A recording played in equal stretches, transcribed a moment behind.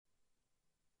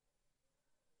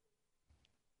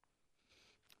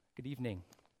Good evening.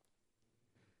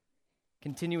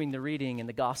 Continuing the reading in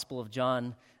the Gospel of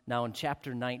John, now in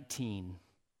chapter 19.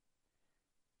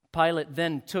 Pilate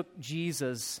then took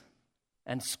Jesus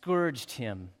and scourged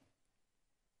him.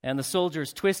 And the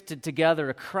soldiers twisted together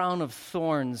a crown of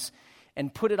thorns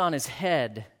and put it on his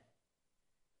head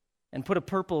and put a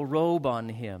purple robe on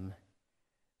him.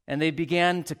 And they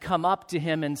began to come up to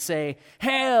him and say,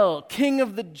 "Hail, King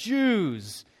of the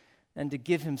Jews!" and to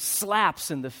give him slaps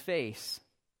in the face.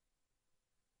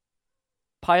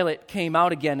 Pilate came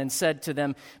out again and said to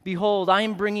them, "Behold, I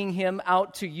am bringing him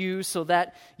out to you so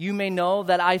that you may know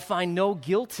that I find no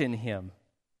guilt in him."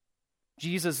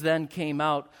 Jesus then came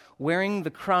out wearing the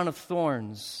crown of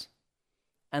thorns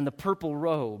and the purple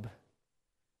robe.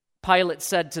 Pilate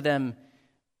said to them,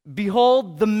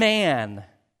 "Behold the man."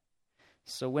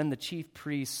 So when the chief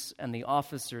priests and the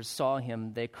officers saw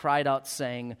him, they cried out,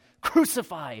 saying,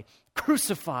 "Crucify!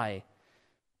 Crucify!"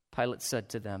 Pilate said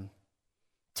to them,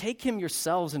 "Take him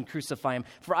yourselves and crucify him,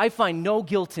 for I find no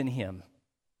guilt in him."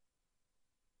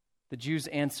 The Jews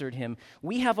answered him,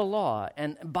 "We have a law,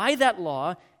 and by that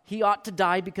law he ought to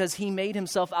die because he made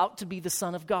himself out to be the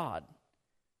Son of God."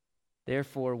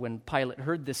 Therefore, when Pilate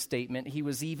heard this statement, he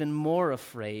was even more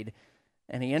afraid,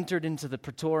 and he entered into the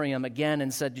praetorium again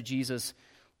and said to Jesus,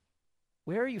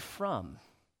 "Where are you from?"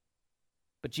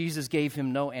 But Jesus gave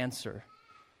him no answer.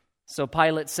 So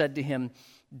Pilate said to him,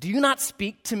 "Do you not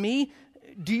speak to me?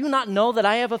 Do you not know that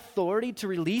I have authority to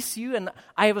release you and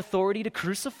I have authority to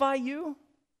crucify you?"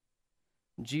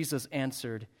 Jesus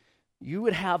answered, "You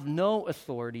would have no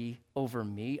authority over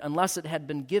me unless it had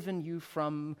been given you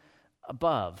from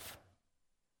above.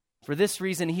 For this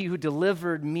reason, he who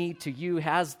delivered me to you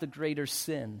has the greater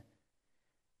sin."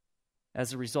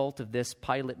 As a result of this,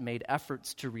 Pilate made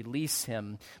efforts to release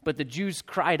him. But the Jews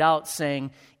cried out,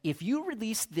 saying, "If you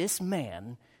release this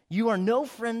man, you are no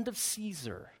friend of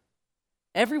Caesar.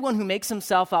 Everyone who makes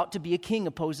himself out to be a king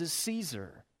opposes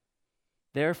Caesar."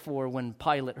 Therefore, when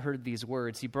Pilate heard these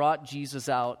words, he brought Jesus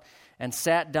out and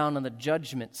sat down on the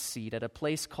judgment seat at a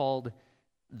place called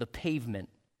the Pavement,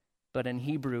 but in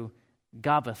Hebrew,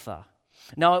 Gabbatha.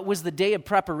 Now it was the day of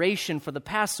preparation for the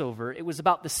Passover. It was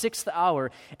about the 6th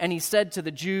hour, and he said to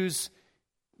the Jews,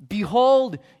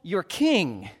 "Behold your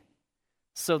king."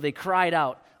 So they cried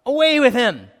out, "Away with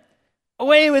him!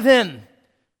 Away with him!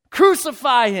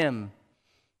 Crucify him!"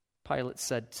 Pilate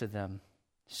said to them,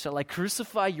 "Shall I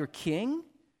crucify your king?"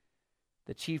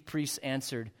 The chief priests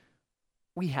answered,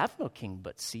 "We have no king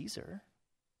but Caesar."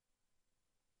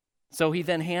 So he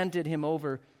then handed him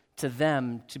over to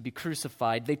them to be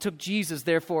crucified. They took Jesus,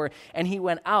 therefore, and he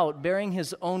went out bearing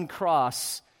his own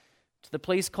cross to the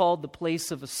place called the place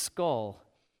of a skull,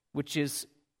 which is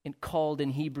called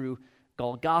in Hebrew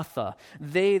Golgotha.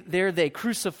 There they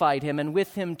crucified him, and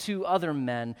with him 2 other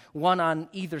men, one on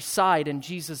either side and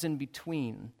Jesus in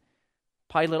between.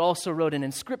 Pilate also wrote an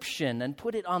inscription and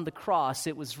put it on the cross.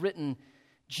 It was written,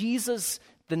 "Jesus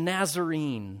the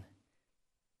Nazarene,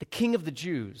 the King of the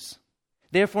Jews."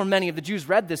 Therefore many of the Jews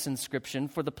read this inscription,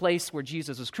 for the place where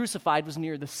Jesus was crucified was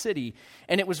near the city,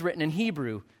 and it was written in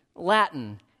Hebrew,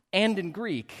 Latin, and in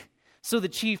Greek. So the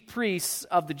chief priests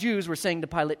of the Jews were saying to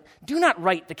Pilate, "Do not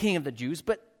write the King of the Jews,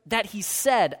 but that he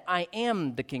said, 'I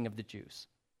am the King of the Jews.'"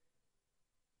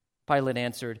 Pilate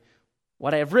answered,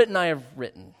 "What I have written, I have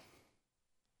written."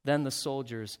 Then the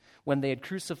soldiers, when they had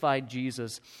crucified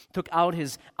Jesus, took out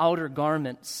his outer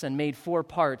garments and made 4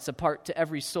 parts, a part to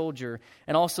every soldier,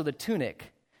 and also the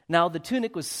tunic. Now the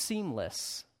tunic was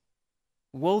seamless,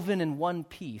 woven in one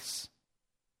piece.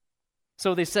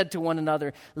 So they said to one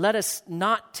another, "Let us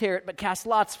not tear it, but cast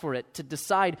lots for it, to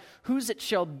decide whose it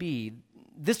shall be."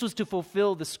 This was to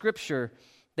fulfill the scripture,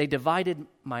 "They divided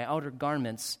my outer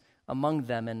garments among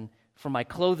them, and for my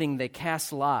clothing they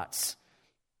cast lots."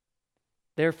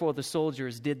 Therefore the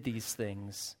soldiers did these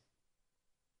things.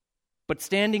 But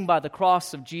standing by the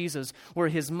cross of Jesus were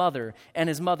his mother and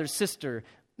his mother's sister,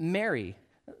 Mary,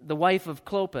 the wife of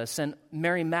Clopas, and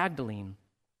Mary Magdalene.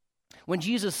 When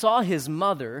Jesus saw his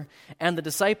mother and the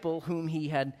disciple whom he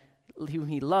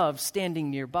loved standing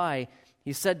nearby,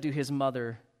 he said to his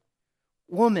mother,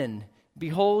 "Woman,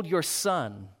 behold your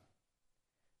son."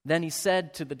 Then he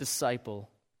said to the disciple,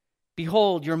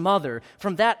 "Behold your mother."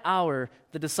 From that hour,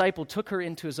 the disciple took her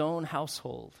into his own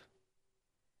household.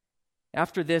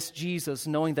 After this, Jesus,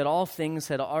 knowing that all things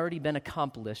had already been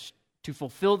accomplished to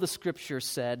fulfill the scripture,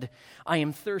 said, "I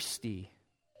am thirsty."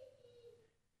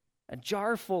 A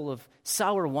jar full of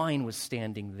sour wine was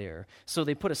standing there. So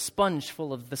they put a sponge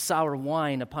full of the sour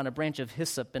wine upon a branch of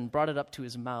hyssop and brought it up to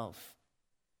his mouth.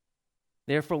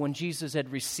 Therefore, when Jesus had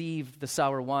received the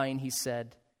sour wine, he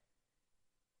said,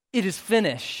 "It is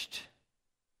finished."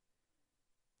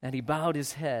 And he bowed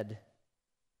his head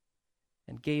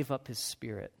and gave up his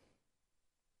spirit.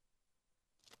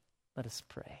 Let us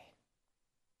pray.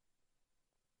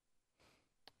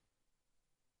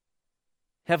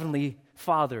 Heavenly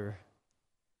Father,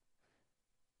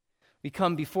 we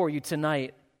come before you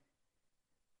tonight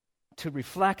to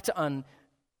reflect on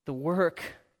the work,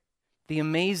 the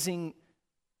amazing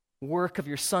work of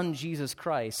your Son, Jesus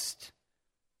Christ,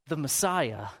 the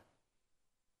Messiah,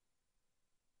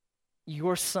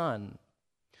 your Son,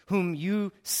 whom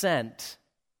you sent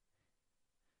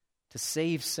to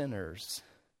save sinners.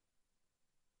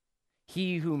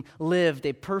 He whom lived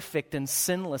a perfect and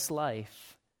sinless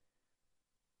life,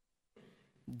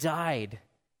 died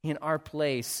in our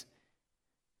place.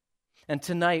 And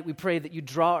tonight we pray that you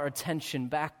draw our attention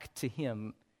back to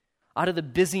him. Out of the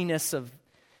busyness of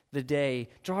the day,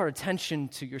 draw our attention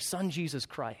to your Son, Jesus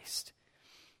Christ.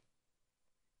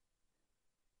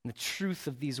 And the truth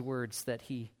of these words that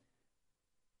he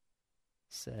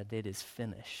said, it is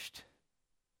finished,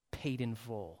 paid in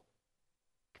full,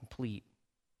 complete.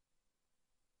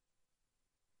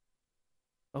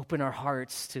 Open our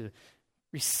hearts to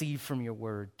receive from your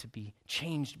word, to be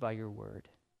changed by your word,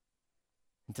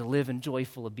 and to live in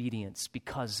joyful obedience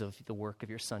because of the work of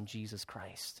your Son, Jesus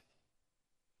Christ.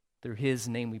 Through his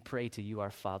name we pray to you,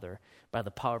 our Father, by the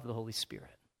power of the Holy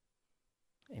Spirit.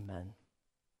 Amen.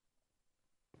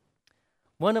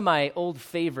 One of my old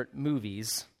favorite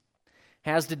movies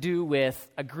has to do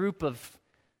with a group of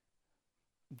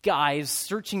guys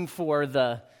searching for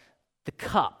the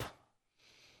cup.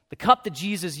 The cup that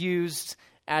Jesus used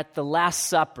at the Last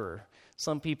Supper.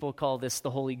 Some people call this the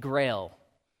Holy Grail.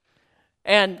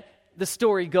 And the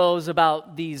story goes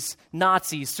about these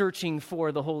Nazis searching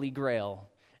for the Holy Grail.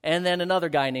 And then another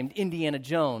guy named Indiana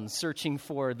Jones searching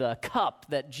for the cup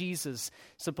that Jesus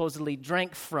supposedly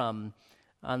drank from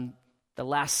on the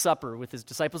Last Supper with his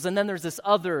disciples. And then there's this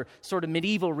other sort of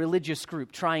medieval religious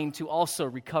group trying to also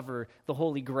recover the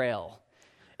Holy Grail.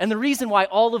 And the reason why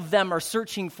all of them are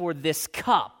searching for this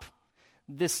cup,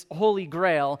 this Holy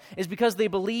Grail, is because they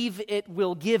believe it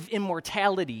will give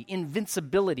immortality,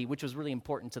 invincibility, which was really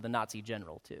important to the Nazi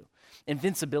general too.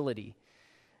 Invincibility.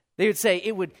 They would say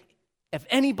it would, if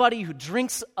anybody who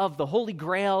drinks of the Holy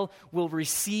Grail will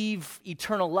receive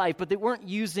eternal life, but they weren't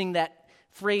using that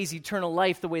phrase eternal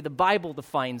life the way the Bible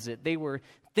defines it. They were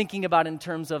thinking about it in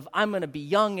terms of, I'm going to be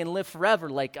young and live forever,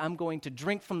 like I'm going to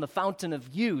drink from the fountain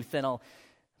of youth and I'll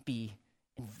be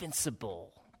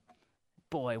invincible.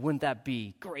 Boy, wouldn't that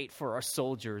be great for our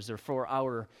soldiers or for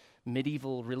our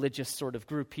medieval religious sort of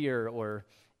group here, or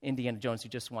Indiana Jones who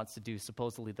just wants to do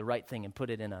supposedly the right thing and put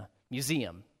it in a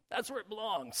museum. That's where it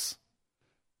belongs.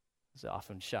 It's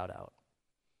often shout out.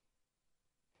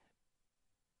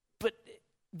 But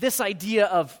this idea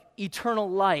of eternal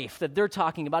life that they're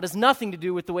talking about has nothing to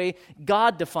do with the way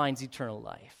God defines eternal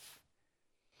life.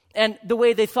 And the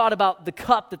way they thought about the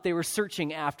cup that they were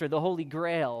searching after, the Holy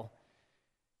Grail,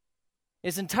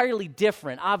 is entirely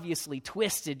different, obviously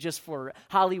twisted just for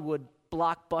Hollywood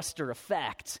blockbuster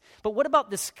effect. But what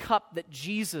about this cup that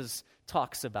Jesus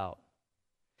talks about?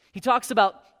 He talks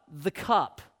about the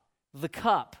cup. The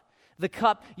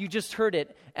cup, you just heard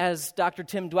it as Dr.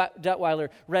 Tim Detweiler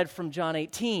read from John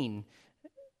 18.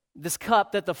 This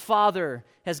cup that the Father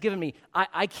has given me,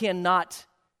 I cannot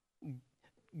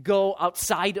go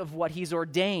outside of what he's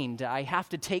ordained. I have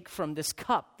to take from this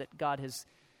cup that God has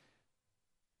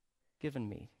given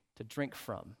me to drink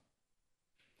from.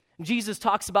 Jesus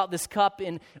talks about this cup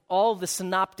in all the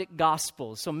synoptic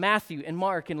gospels, so Matthew and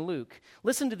Mark and Luke.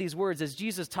 Listen to these words as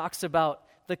Jesus talks about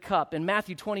the cup. In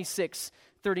Matthew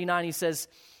 26:39, he says,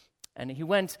 and he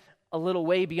went a little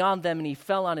way beyond them and he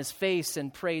fell on his face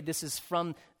and prayed. This is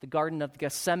from the Garden of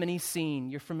Gethsemane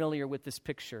scene. You're familiar with this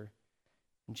picture.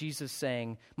 And Jesus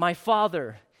saying, my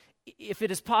Father, if it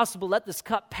is possible, let this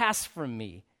cup pass from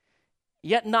me.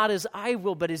 Yet not as I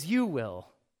will, but as you will.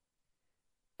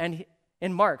 And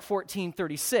in Mark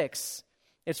 14:36,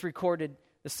 it's recorded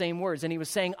the same words. And he was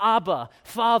saying, Abba,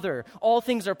 Father, all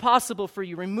things are possible for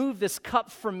you. Remove this cup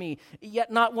from me,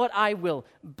 yet not what I will,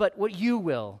 but what you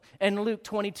will. And Luke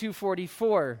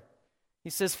 22:44, he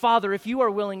says, Father, if you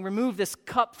are willing, remove this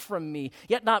cup from me,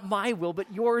 yet not my will,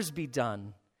 but yours be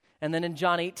done. And then in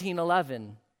John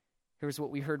 18:11, here's what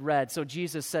we heard read. So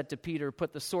Jesus said to Peter,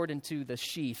 put the sword into the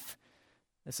sheath.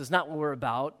 This is not what we're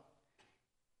about.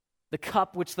 The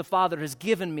cup which the Father has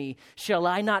given me, shall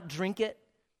I not drink it?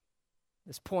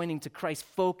 It's pointing to Christ's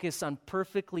focus on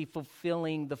perfectly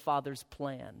fulfilling the Father's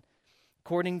plan,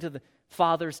 according to the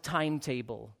Father's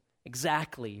timetable,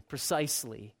 exactly,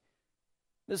 precisely.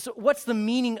 So what's the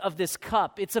meaning of this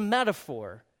cup? It's a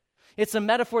metaphor. It's a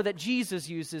metaphor that Jesus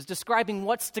uses describing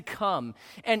what's to come,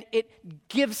 and it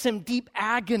gives him deep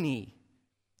agony.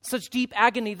 Such deep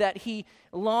agony that he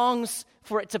longs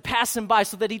for it to pass him by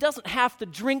so that he doesn't have to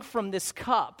drink from this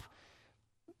cup.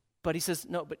 But he says,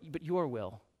 no, but your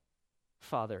will,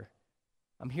 Father.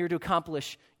 I'm here to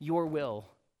accomplish your will.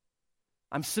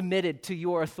 I'm submitted to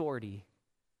your authority.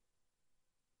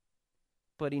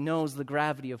 But he knows the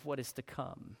gravity of what is to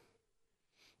come.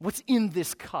 What's in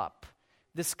this cup?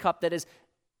 This cup that is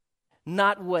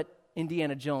not what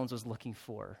Indiana Jones was looking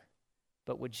for,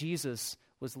 but what Jesus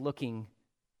was looking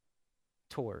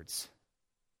towards.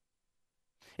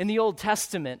 In the Old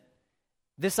Testament,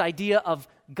 this idea of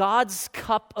God's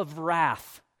cup of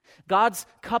wrath, God's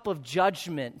cup of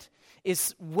judgment,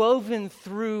 is woven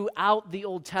throughout the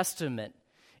Old Testament.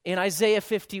 In Isaiah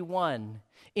 51,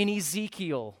 in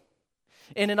Ezekiel,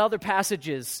 and in other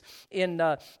passages, in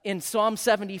Psalm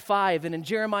 75, and in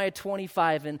Jeremiah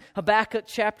 25, and Habakkuk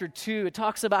chapter 2, it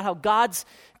talks about how God's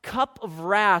cup of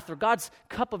wrath, or God's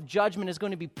cup of judgment, is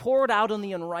going to be poured out on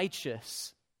the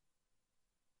unrighteous.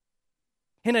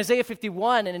 In Isaiah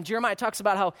 51 and in Jeremiah, it talks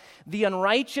about how the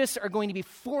unrighteous are going to be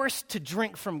forced to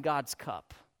drink from God's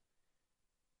cup.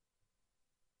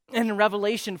 And in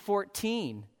Revelation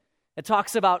 14, it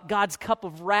talks about God's cup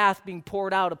of wrath being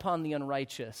poured out upon the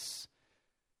unrighteous.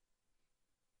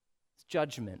 It's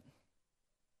judgment.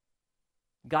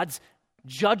 God's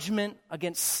judgment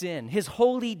against sin, his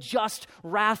holy, just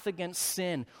wrath against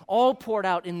sin, all poured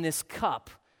out in this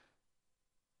cup.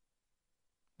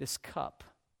 This cup.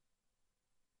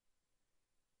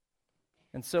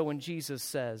 And so when Jesus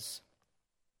says,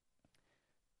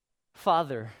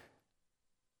 Father,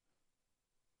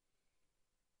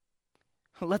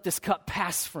 let this cup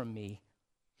pass from me,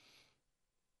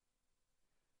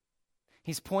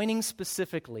 he's pointing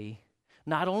specifically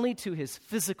not only to his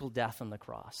physical death on the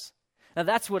cross. Now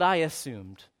that's what I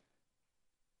assumed.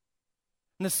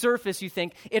 On the surface, you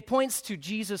think it points to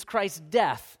Jesus Christ's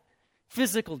death,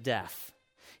 physical death.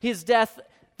 His death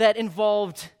that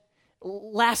involved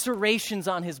lacerations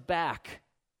on his back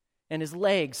and his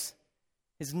legs,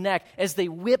 his neck, as they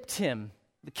whipped him,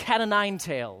 the cat o' nine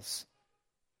tails.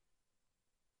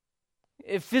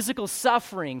 Physical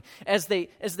suffering as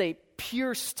they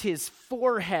pierced his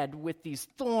forehead with these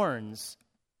thorns,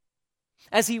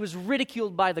 as he was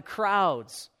ridiculed by the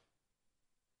crowds,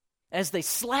 as they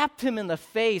slapped him in the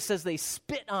face, as they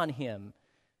spit on him,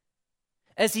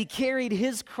 as he carried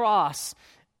his cross.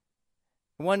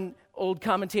 One old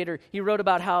commentator, he wrote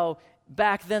about how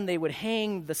back then they would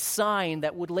hang the sign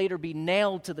that would later be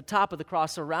nailed to the top of the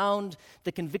cross around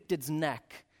the convicted's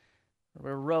neck,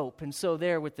 or a rope. And so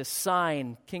there with this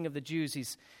sign, King of the Jews,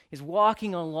 he's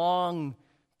walking along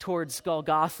towards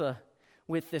Golgotha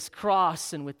with this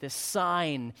cross and with this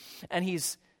sign, and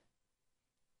he's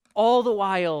all the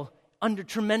while under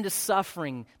tremendous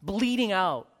suffering, bleeding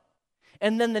out.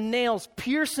 And then the nails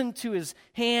pierce into his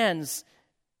hands,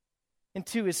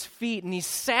 into his feet, and he's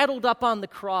saddled up on the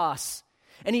cross.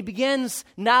 And he begins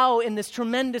now in this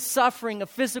tremendous suffering of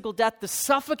physical death to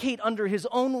suffocate under his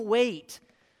own weight.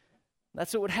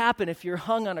 That's what would happen if you're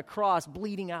hung on a cross,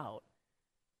 bleeding out.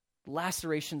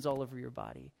 Lacerations all over your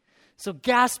body. So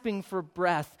gasping for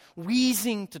breath,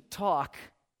 wheezing to talk.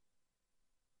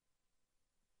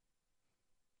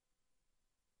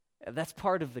 That's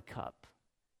part of the cup,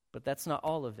 but that's not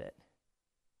all of it.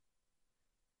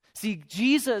 See,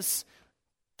 Jesus,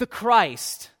 the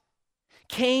Christ,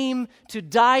 came to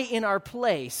die in our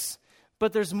place,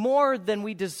 but there's more than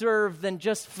we deserve than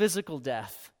just physical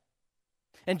death.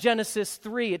 In Genesis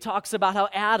 3, it talks about how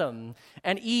Adam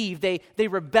and Eve, they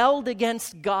rebelled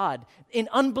against God. In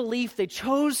unbelief, they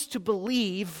chose to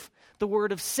believe the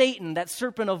word of Satan, that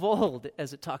serpent of old,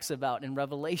 as it talks about in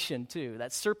Revelation 2.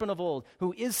 That serpent of old,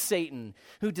 who is Satan,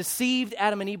 who deceived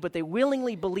Adam and Eve, but they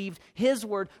willingly believed his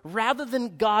word rather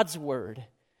than God's word.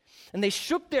 And they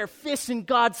shook their fists in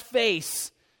God's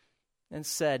face and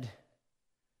said,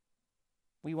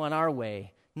 we want our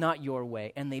way, not your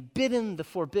way. And they bit in the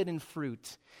forbidden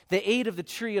fruit. They ate of the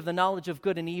tree of the knowledge of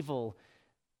good and evil.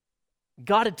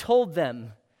 God had told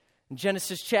them in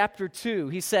Genesis chapter 2,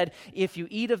 he said, if you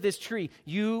eat of this tree,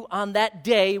 you on that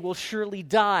day will surely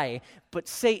die. But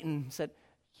Satan said,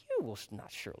 you will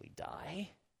not surely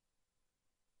die.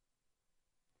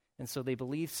 And so they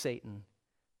believed Satan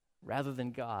rather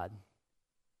than God.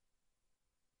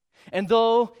 And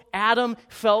though Adam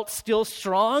felt still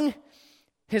strong,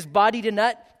 his body did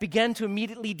not begin to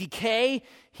immediately decay.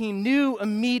 He knew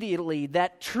immediately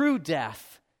that true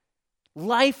death,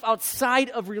 life outside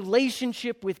of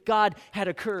relationship with God, had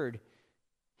occurred.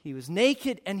 He was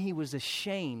naked and he was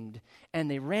ashamed, and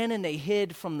they ran and they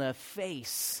hid from the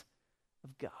face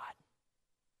of God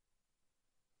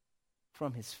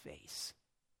from his face.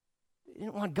 They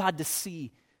didn't want God to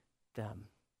see them.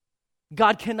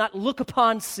 God cannot look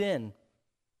upon sin.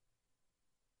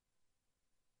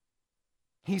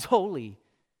 He's holy.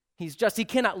 He's just. He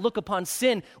cannot look upon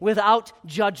sin without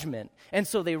judgment. And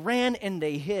so they ran and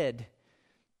they hid.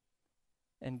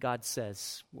 And God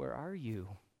says, "Where are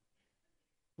you?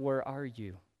 Where are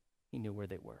you?" He knew where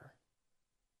they were.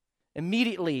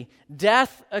 Immediately,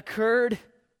 death occurred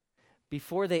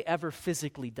before they ever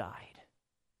physically died.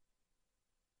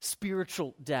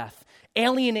 Spiritual death,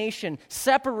 alienation,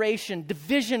 separation,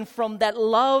 division from that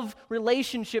love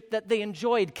relationship that they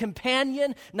enjoyed.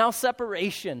 Companion, now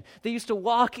separation. They used to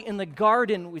walk in the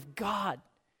garden with God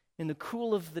in the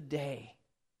cool of the day.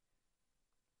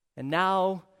 And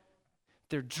now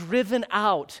they're driven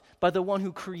out by the one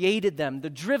who created them. They're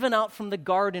driven out from the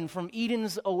garden, from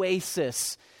Eden's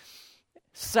oasis,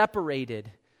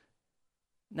 separated,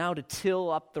 now to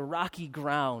till up the rocky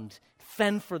ground,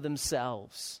 fend for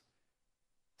themselves,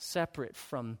 separate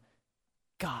from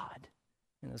God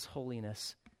and his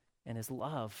holiness and his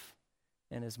love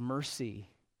and his mercy.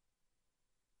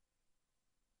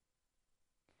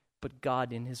 But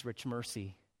God, in his rich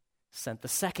mercy, sent the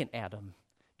second Adam,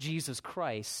 Jesus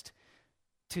Christ,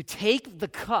 to take the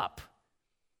cup,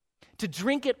 to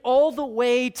drink it all the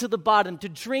way to the bottom, to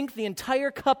drink the entire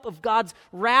cup of God's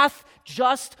wrath,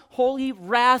 just, holy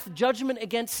wrath, judgment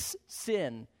against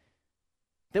sin,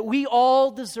 that we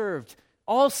all deserved.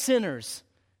 All sinners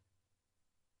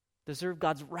deserve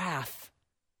God's wrath,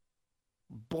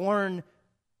 born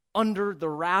under the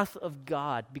wrath of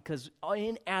God, because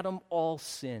in Adam all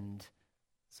sinned,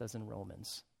 it says in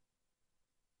Romans.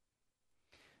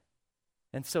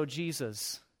 And so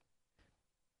Jesus,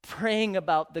 praying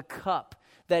about the cup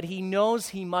that he knows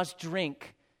he must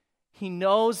drink, he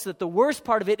knows that the worst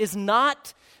part of it is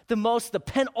not the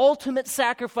penultimate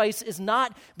sacrifice is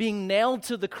not being nailed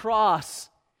to the cross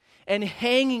and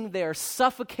hanging there,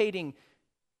 suffocating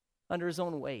under his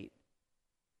own weight.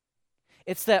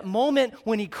 It's that moment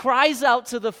when he cries out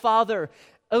to the Father,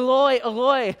 "Eloi,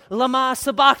 Eloi, lama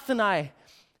sabachthani,"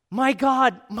 my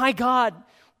God,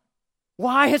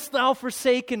 why hast thou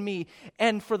forsaken me?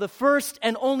 And for the first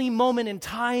and only moment in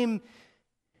time,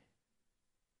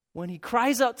 when he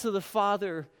cries out to the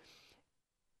Father,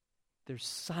 there's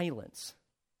silence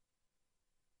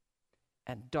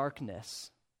and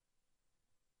darkness.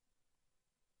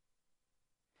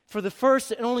 For the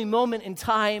first and only moment in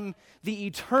time, the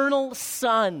eternal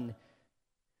Son,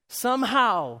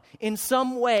 somehow, in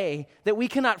some way that we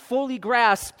cannot fully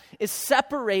grasp, is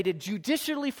separated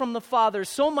judicially from the Father,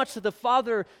 so much that the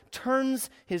Father turns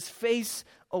his face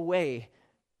away.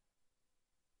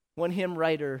 One hymn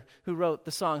writer who wrote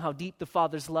the song, "How Deep the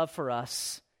Father's Love for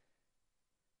Us,"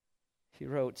 he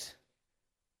wrote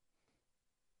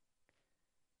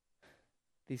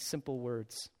these simple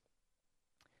words,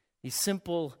 these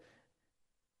simple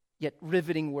yet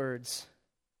riveting words.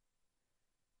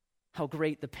 How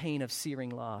great the pain of searing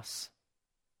loss.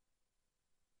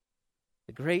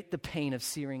 The great the pain of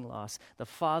searing loss. The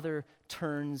Father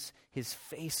turns his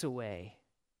face away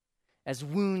as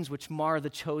wounds which mar the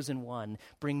chosen one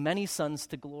bring many sons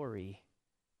to glory.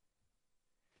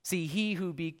 See, he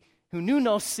who knew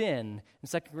no sin, in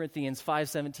 2 Corinthians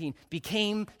 5:17,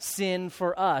 became sin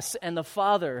for us, and the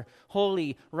Father,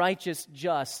 holy, righteous,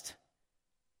 just,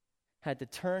 had to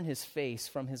turn his face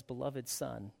from his beloved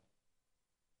Son.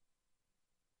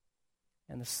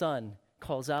 And the Son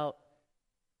calls out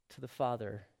to the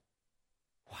Father,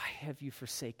 "Why have you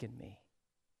forsaken me?"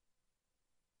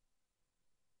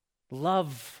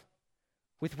 Love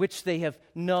with which they have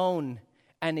known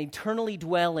and eternally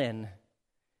dwell in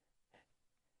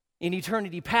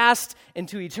eternity past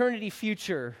into eternity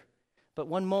future. But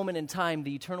one moment in time,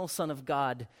 the eternal Son of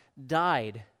God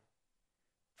died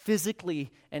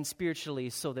physically and spiritually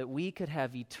so that we could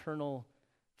have eternal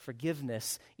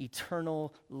forgiveness,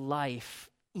 eternal life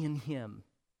in him.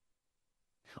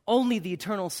 Only the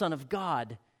eternal Son of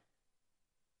God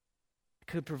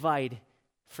could provide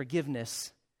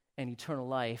forgiveness and eternal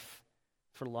life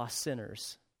for lost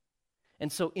sinners.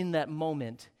 And so in that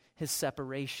moment, his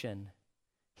separation,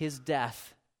 his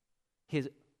death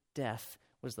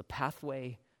was the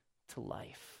pathway to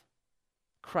life.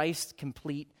 Christ's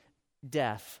complete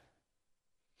death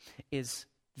is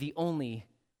the only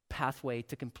pathway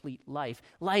to complete life.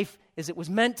 Life as it was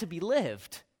meant to be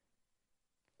lived.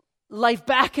 Life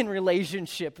back in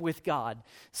relationship with God.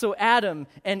 So Adam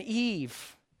and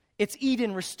Eve, it's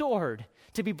Eden restored,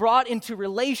 to be brought into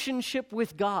relationship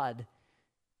with God.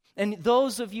 And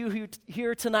those of you who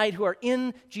here tonight who are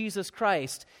in Jesus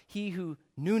Christ, he who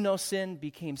knew no sin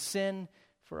became sin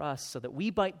for us so that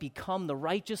we might become the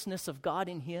righteousness of God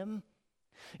in him.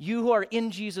 You who are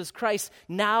in Jesus Christ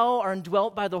now are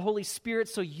indwelt by the Holy Spirit,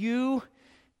 so you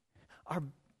are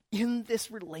in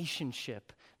this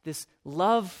relationship, this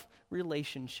love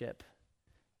relationship,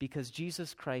 because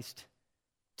Jesus Christ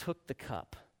took the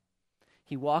cup.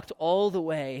 He walked all the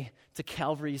way to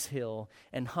Calvary's Hill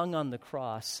and hung on the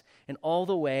cross, and all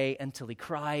the way until he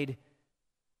cried,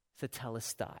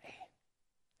 Tetelestai,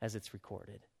 as it's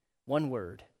recorded. One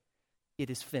word, it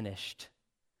is finished.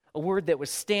 A word that was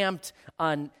stamped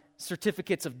on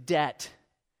certificates of debt,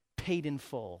 paid in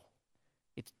full.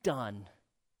 It's done.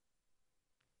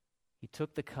 He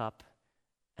took the cup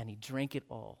and he drank it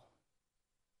all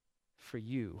for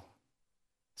you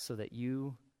so that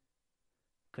you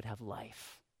could have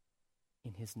life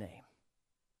in his name.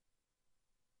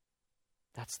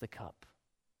 That's the cup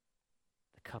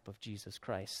of Jesus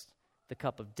Christ, the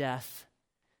cup of death.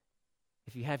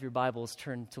 If you have your Bibles,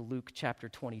 turn to Luke chapter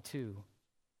 22.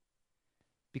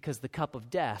 Because the cup of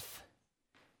death,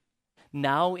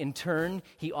 now in turn,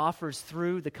 he offers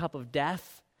through the cup of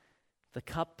death, the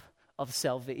cup of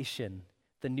salvation,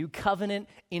 the new covenant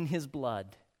in his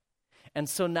blood. And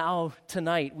so now,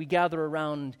 tonight, we gather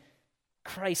around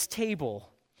Christ's table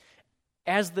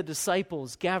as the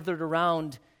disciples gathered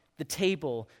around the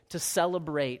table to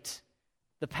celebrate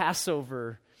the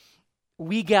Passover.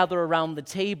 We gather around the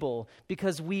table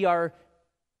because we are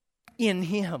in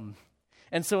him.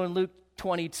 And so in Luke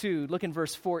 22, look in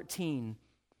verse 14.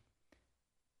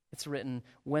 It's written,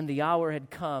 when the hour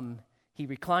had come, he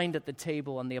reclined at the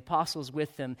table and the apostles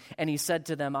with him, and he said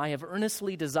to them, I have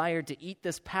earnestly desired to eat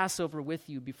this Passover with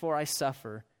you before I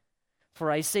suffer. For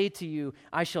I say to you,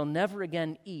 I shall never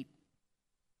again eat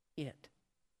it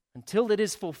until it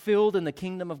is fulfilled in the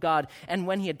kingdom of God. And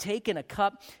when he had taken a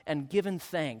cup and given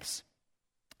thanks,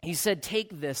 he said,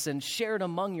 take this and share it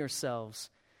among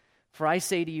yourselves. For I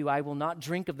say to you, I will not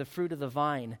drink of the fruit of the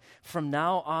vine from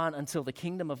now on until the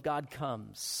kingdom of God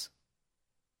comes.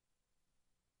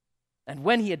 And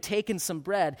when he had taken some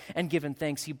bread and given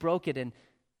thanks, he broke it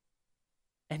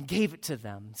and gave it to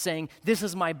them, saying, this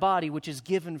is my body, which is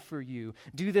given for you.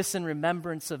 Do this in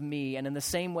remembrance of me. And in the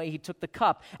same way, he took the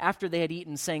cup after they had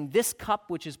eaten, saying, this cup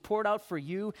which is poured out for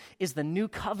you is the new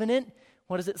covenant.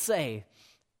 What does it say?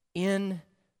 In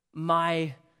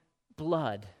my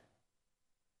blood.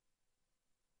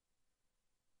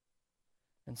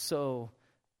 And so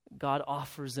God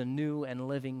offers a new and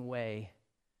living way.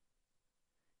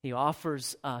 He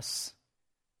offers us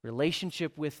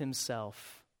relationship with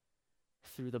himself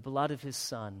through the blood of his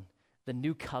Son, the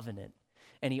new covenant.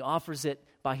 And he offers it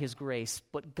by his grace,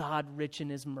 but God, rich in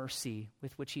his mercy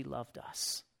with which he loved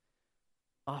us,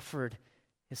 offered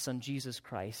his Son Jesus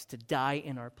Christ to die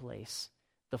in our place.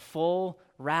 The full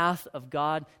wrath of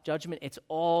God, judgment, it's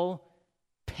all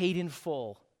paid in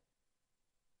full.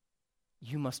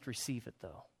 You must receive it,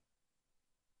 though.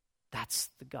 That's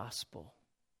the gospel.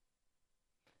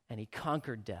 And he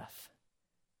conquered death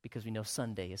because we know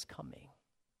Sunday is coming.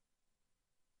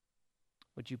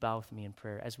 Would you bow with me in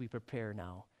prayer as we prepare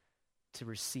now to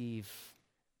receive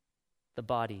the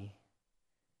body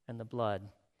and the blood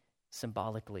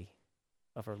symbolically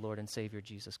of our Lord and Savior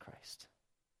Jesus Christ?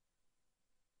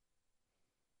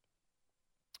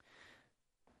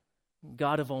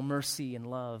 God of all mercy and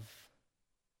love,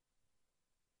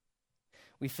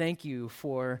 we thank you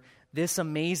for this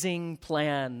amazing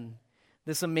plan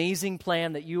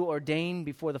that you ordained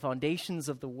before the foundations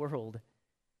of the world.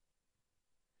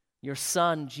 Your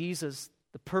Son, Jesus,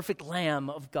 the perfect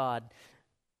Lamb of God,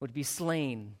 would be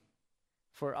slain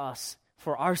for us,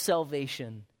 for our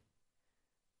salvation.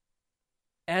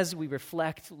 As we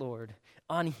reflect, Lord,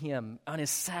 on him, on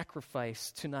his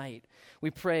sacrifice tonight,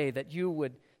 we pray that you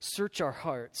would search our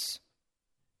hearts.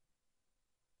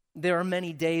 There are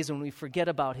many days when we forget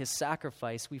about his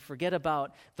sacrifice. We forget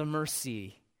about the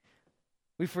mercy.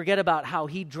 We forget about how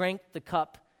he drank the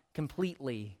cup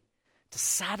completely to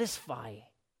satisfy,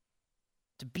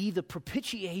 to be the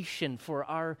propitiation for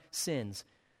our sins,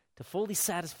 to fully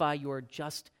satisfy your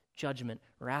just judgment,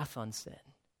 wrath on sin.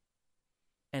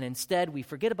 And instead, we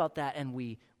forget about that and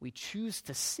we choose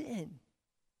to sin.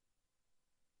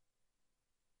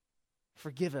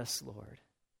 Forgive us, Lord,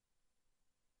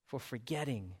 for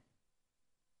forgetting.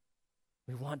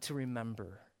 We want to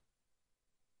remember.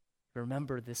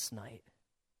 Remember this night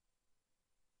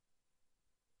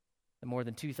that more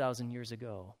than 2,000 years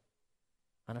ago,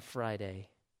 on a Friday,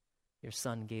 your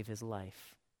Son gave his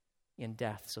life in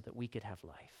death so that we could have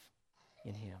life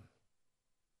in him.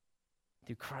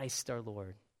 Through Christ our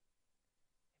Lord.